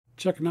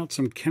Checking out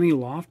some Kenny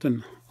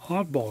Lofton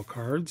Oddball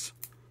cards.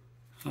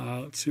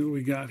 Let's see what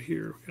we got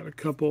here. We got a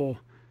couple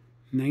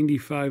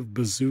 95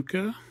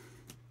 Bazooka,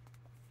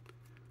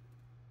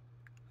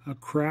 a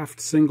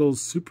Kraft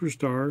Singles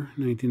Superstar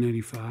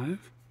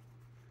 1995.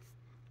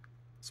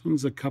 This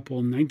one's a couple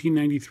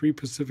 1993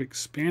 Pacific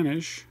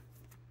Spanish.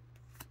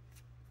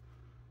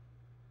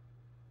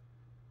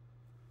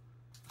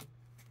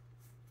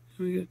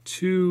 We got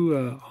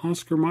two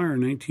Oscar Mayer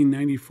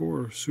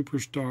 1994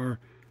 Superstar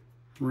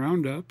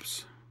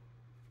Roundups.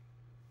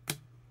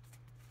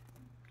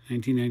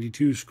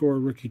 1992 Score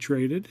Rookie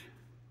Traded.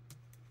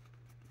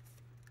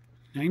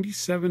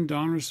 97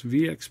 Donruss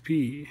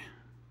VXP.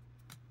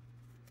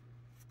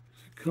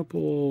 A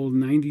couple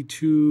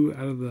 92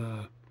 out of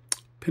the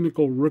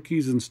Pinnacle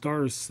Rookies and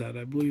Stars set,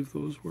 I believe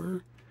those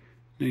were.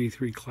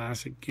 93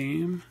 Classic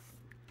Game.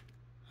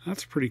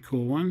 That's a pretty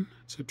cool one.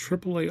 It's a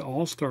AAA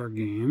All-Star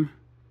Game.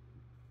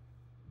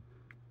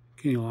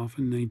 Kenny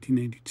Lofton,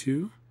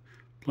 1992.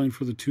 Playing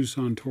for the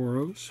Tucson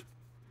Toros.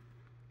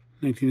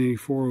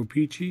 1984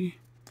 O-Pee-Chee.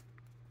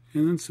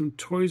 And then some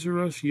Toys R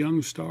Us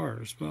Young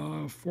Stars,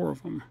 4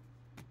 of them.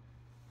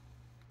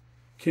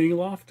 Kenny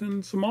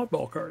Lofton, some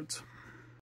oddball cards.